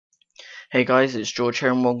Hey guys, it's George here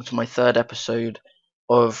and welcome to my third episode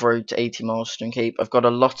of Road to 80 Milestone Cape. I've got a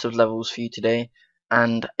lot of levels for you today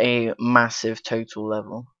and a massive total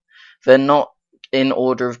level. They're not in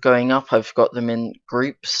order of going up, I've got them in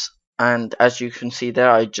groups, and as you can see there,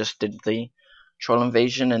 I just did the troll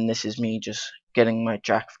invasion and this is me just getting my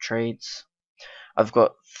jack of trades. I've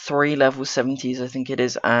got 3 level 70s I think it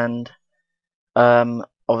is, and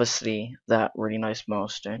obviously that really nice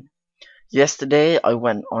milestone. Yesterday I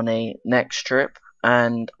went on a next trip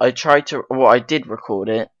and I did record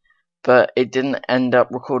it, but it didn't end up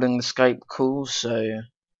recording the Skype call, so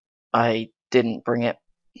I didn't bring it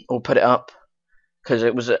or put it up because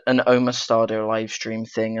it was an Omastado live stream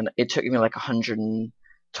thing and it took me like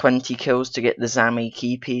 120 kills to get the Zami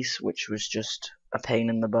key piece, which was just a pain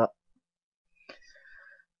in the butt.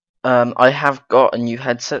 I have got a new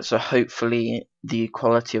headset, so hopefully the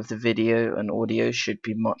quality of the video and audio should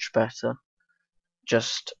be much better,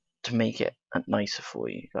 just to make it nicer for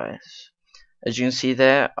you guys. As you can see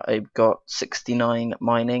there, I've got 69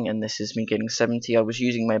 mining, and this is me getting 70. I was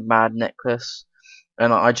using my mad necklace,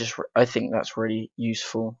 and I think that's really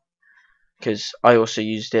useful because I also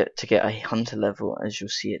used it to get a hunter level, as you'll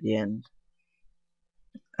see at the end.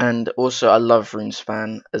 And also, I love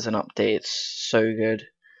RuneSpan as an update. It's so good.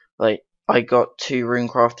 Like, I got 2 rune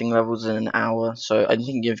crafting levels in an hour, so I'm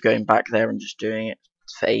thinking of going back there and just doing it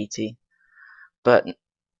for 80. But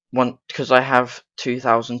because I have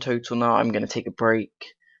 2,000 total now, I'm going to take a break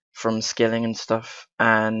from skilling and stuff,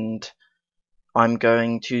 and I'm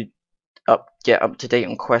going to get up to date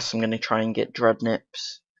on quests. I'm going to try and get dread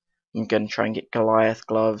nips. I'm going to try and get Goliath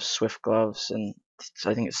gloves, Swift gloves, and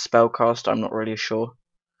I think it's spellcast. I'm not really sure.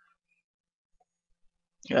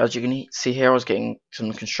 As you can see here, I was getting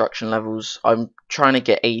some construction levels. I'm trying to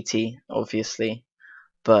get 80, obviously,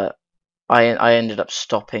 but I ended up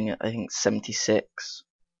stopping at I think 76.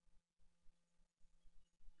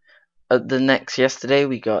 Yesterday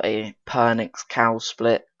we got a Pernix cow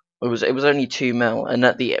split. It was only 2 mil, and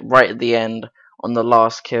right at the end on the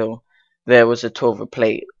last kill there was a 12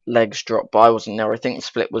 plate legs drop, but I wasn't there. I think the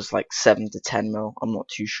split was like 7 to 10 mil. I'm not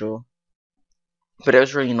too sure, but it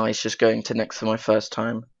was really nice just going to next for my first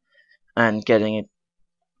time and getting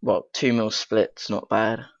a 2 mil split's not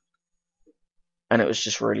bad, and it was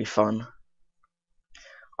just really fun.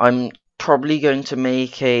 I'm probably going to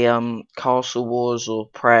make a Castle Wars or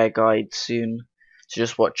Prayer guide soon, so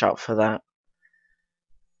just watch out for that.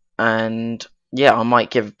 And yeah, I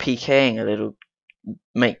might give PKing a little,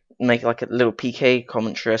 make like a little PK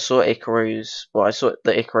commentary. I saw that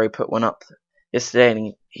Icaro put one up yesterday,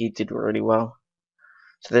 and he did really well.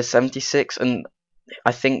 So there's 76, and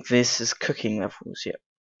I think this is cooking levels. Yeah.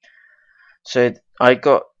 So I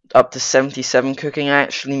got up to 77 cooking. I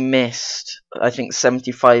actually missed, I think,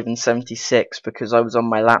 75 and 76 because I was on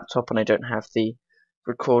my laptop and I don't have the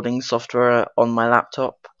recording software on my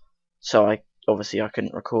laptop. So I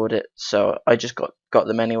couldn't record it. So I just got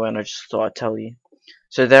them anyway, and I just thought I'd tell you.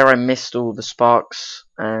 So there I missed all the sparks,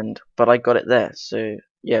 but I got it there. So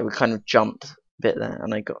yeah, we kind of jumped a bit there,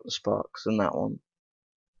 and I got the sparks in that one.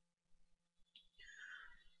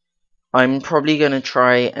 I'm probably gonna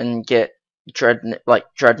try and get dread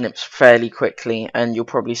nips fairly quickly, and you'll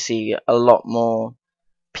probably see a lot more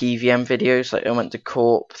PVM videos. Like I went to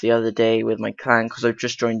Corp the other day with my clan because I've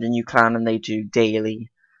just joined a new clan and they do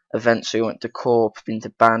daily events. So we went to Corp, been to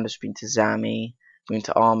Bandus, been to Zami, been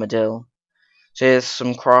to Armadillo. So here's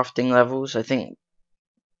some crafting levels. I think,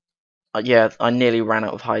 yeah, I nearly ran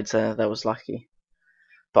out of hides there. That was lucky.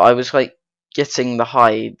 But I was like getting the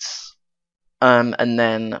hides, and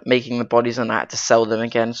then making the bodies, and I had to sell them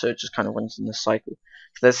again. So it just kind of went in the cycle.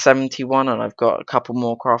 So there's 71, and I've got a couple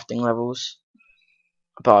more crafting levels.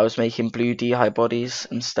 But I was making blue D-high bodies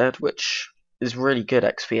instead, which is really good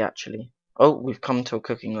XP actually. Oh, we've come to a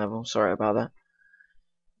cooking level. Sorry about that.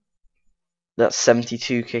 That's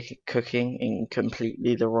 72 cooking in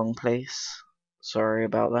completely the wrong place. Sorry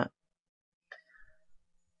about that.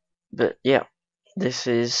 But yeah, this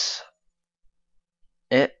is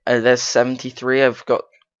it. There's 73.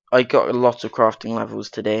 I got a lot of crafting levels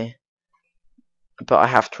today, but I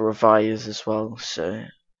have to revise as well. So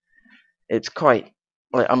it's quite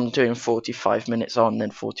like I'm doing 45 minutes on,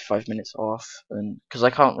 then 45 minutes off, and because I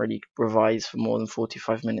can't really revise for more than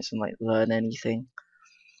 45 minutes and like learn anything.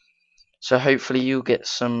 So hopefully you'll get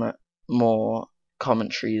some more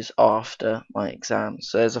commentaries after my exams.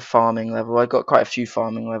 So there's a farming level. I got quite a few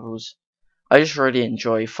farming levels. I just really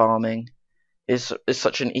enjoy farming. It's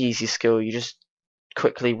such an easy skill. You just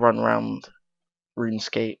quickly run around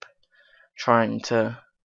RuneScape trying to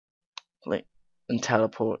and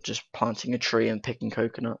teleport, just planting a tree and picking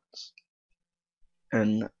coconuts.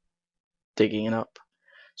 And digging it up.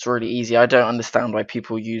 It's really easy. I don't understand why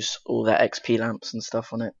people use all their XP lamps and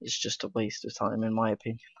stuff on it. It's just a waste of time, in my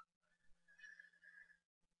opinion.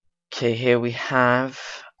 Okay, here we have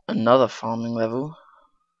another farming level.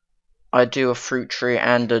 I do a fruit tree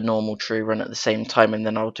and a normal tree run at the same time, and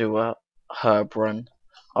then I'll do a herb run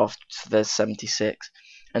after there's 76.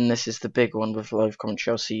 And this is the big one with live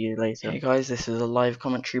commentary. I'll see you later. Hey guys, this is a live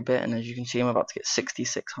commentary bit, and as you can see, I'm about to get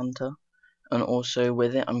 66 hunter. And also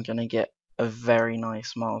with it, I'm going to get a very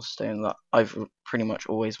nice milestone that I've pretty much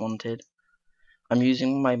always wanted. I'm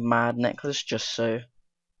using my mad necklace just so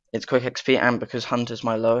it's quick XP, and because hunter's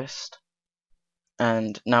my lowest.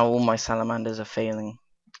 And now all my salamanders are failing,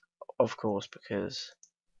 of course, because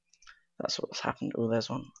that's what's happened. Oh, there's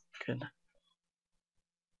one. Good.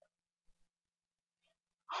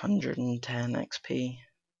 110 XP.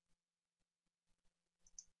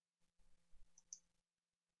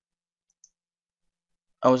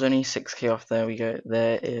 I was only 6k off. There we go.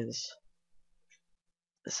 There is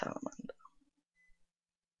the salamander.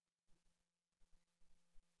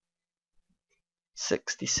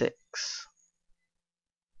 66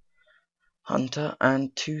 hunter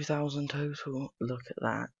and 2,000 total. Look at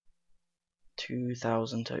that.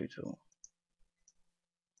 2,000 total.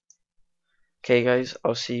 Okay guys,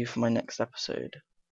 I'll see you for my next episode.